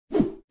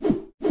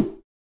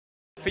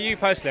For you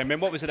personally, I mean,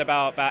 what was it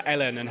about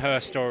Ellen and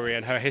her story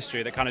and her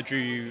history that kind of drew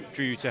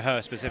you to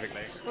her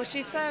specifically? Well,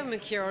 she's so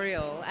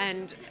mercurial,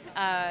 and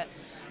I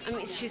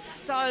mean, she's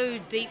so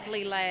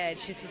deeply layered.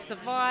 She's a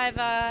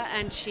survivor,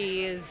 and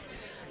she is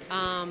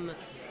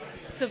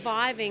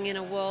surviving in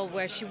a world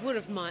where she would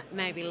have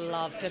maybe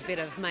loved a bit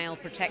of male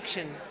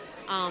protection,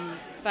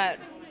 but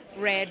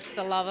Red,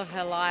 the love of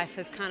her life,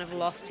 has kind of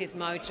lost his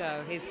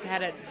mojo. He's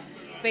had it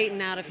beaten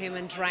out of him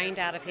and drained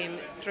out of him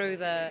through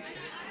the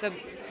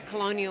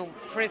colonial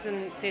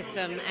prison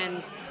system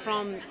and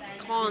from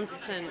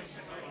constant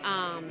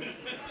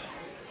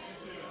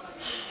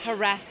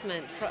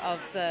harassment of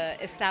the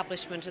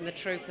establishment and the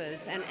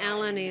troopers. And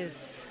Ellen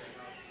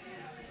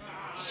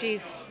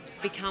she's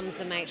becomes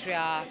the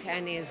matriarch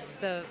and is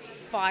the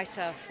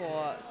fighter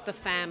for the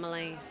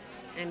family,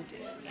 and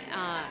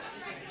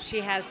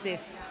she has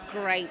this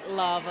great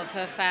love of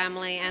her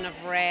family and of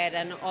Red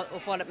and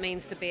of what it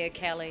means to be a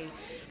Kelly,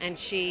 and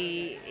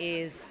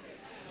she's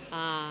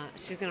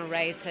going to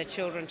raise her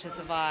children to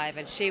survive,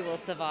 and she will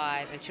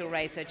survive, and she'll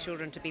raise her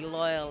children to be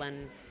loyal,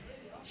 and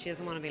she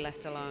doesn't want to be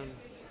left alone.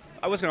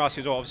 I was going to ask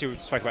you as well, obviously we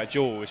spoke about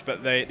George,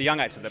 but the young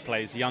actor that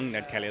plays young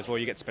Ned Kelly as well,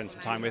 you get to spend some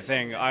time with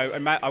him.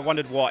 I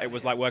wondered what it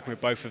was like working with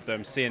both of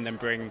them, seeing them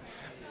bring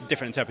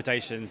different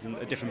interpretations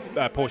and different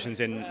portions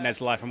in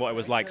Ned's life, and what it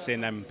was like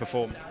seeing them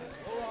perform.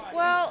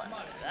 Well,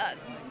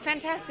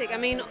 fantastic. I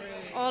mean,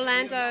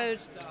 Orlando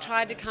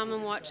tried to come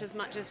and watch as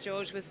much as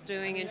George was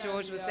doing, and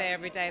George was there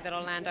every day that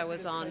Orlando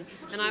was on,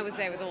 and I was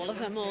there with all of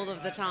them all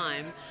of the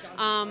time.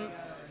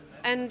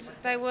 And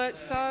they worked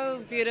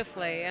so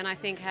beautifully, and I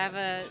think have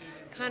a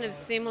kind of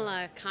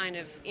similar kind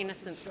of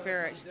innocent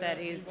spirit that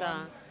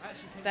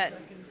that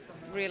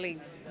really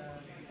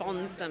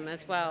bonds them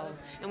as well.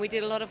 And we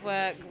did a lot of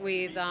work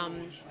with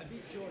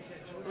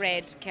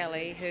Red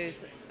Kelly,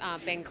 who's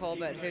Ben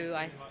Corbett, who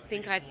I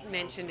think I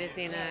mentioned is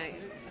in a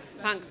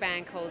punk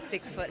band called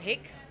 6 Foot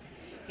Hick.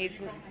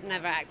 He's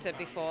never acted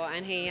before,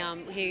 and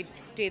he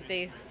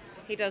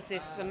does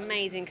this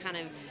amazing kind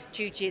of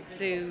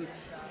jiu-jitsu,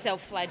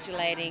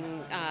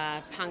 self-flagellating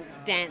punk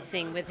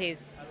dancing with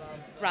his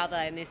brother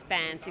in this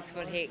band, 6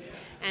 Foot Hick.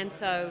 And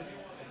so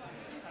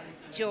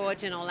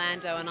George and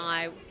Orlando and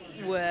I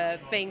were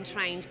being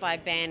trained by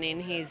Ben in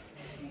his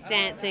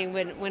dancing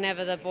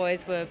whenever the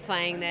boys were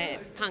playing their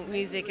punk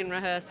music in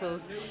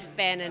rehearsals.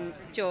 Ben and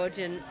George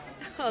and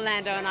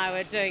Orlando and I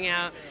were doing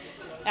our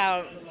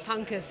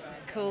punkest,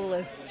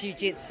 coolest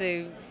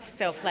jiu-jitsu,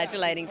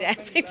 self-flagellating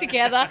dancing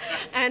together.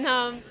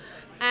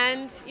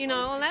 And you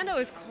know, Orlando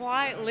was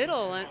quite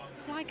little, and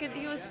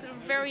he was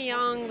a very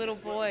young little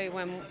boy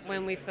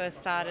when we first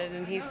started,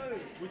 and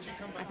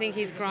I think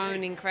he's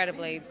grown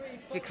incredibly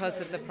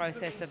because of the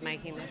process of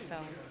making this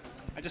film.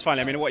 And just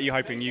finally, I mean, what are you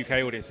hoping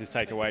UK audiences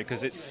take away?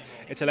 Because it's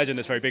a legend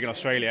that's very big in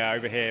Australia.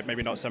 Over here,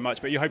 maybe not so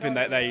much, but you're hoping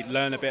that they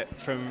learn a bit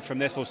from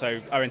this,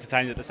 also are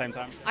entertained at the same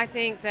time? I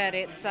think that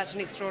it's such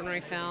an extraordinary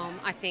film.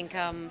 I think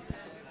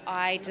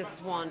I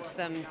just want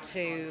them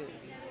to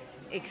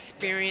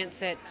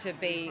experience it, to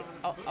be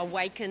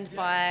awakened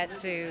by it,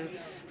 to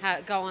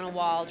go on a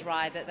wild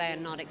ride that they are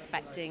not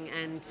expecting,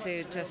 and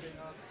to just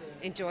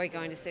enjoy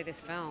going to see this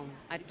film.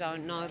 I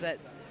don't know that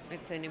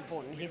it's an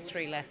important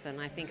history lesson.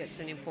 I think it's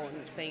an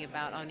important thing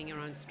about owning your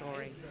own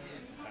story.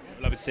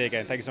 Love to see you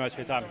again. Thank you so much for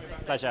your time.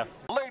 Pleasure.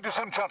 Ladies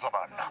and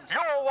gentlemen,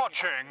 you're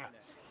watching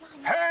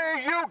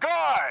Hey You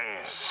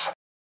Guys!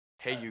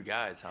 Hey You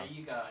Guys, huh? Hey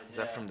You Guys. Is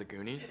that from the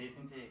Goonies? It is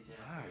indeed,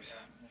 yeah.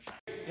 Nice.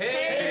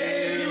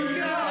 Hey You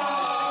Guys!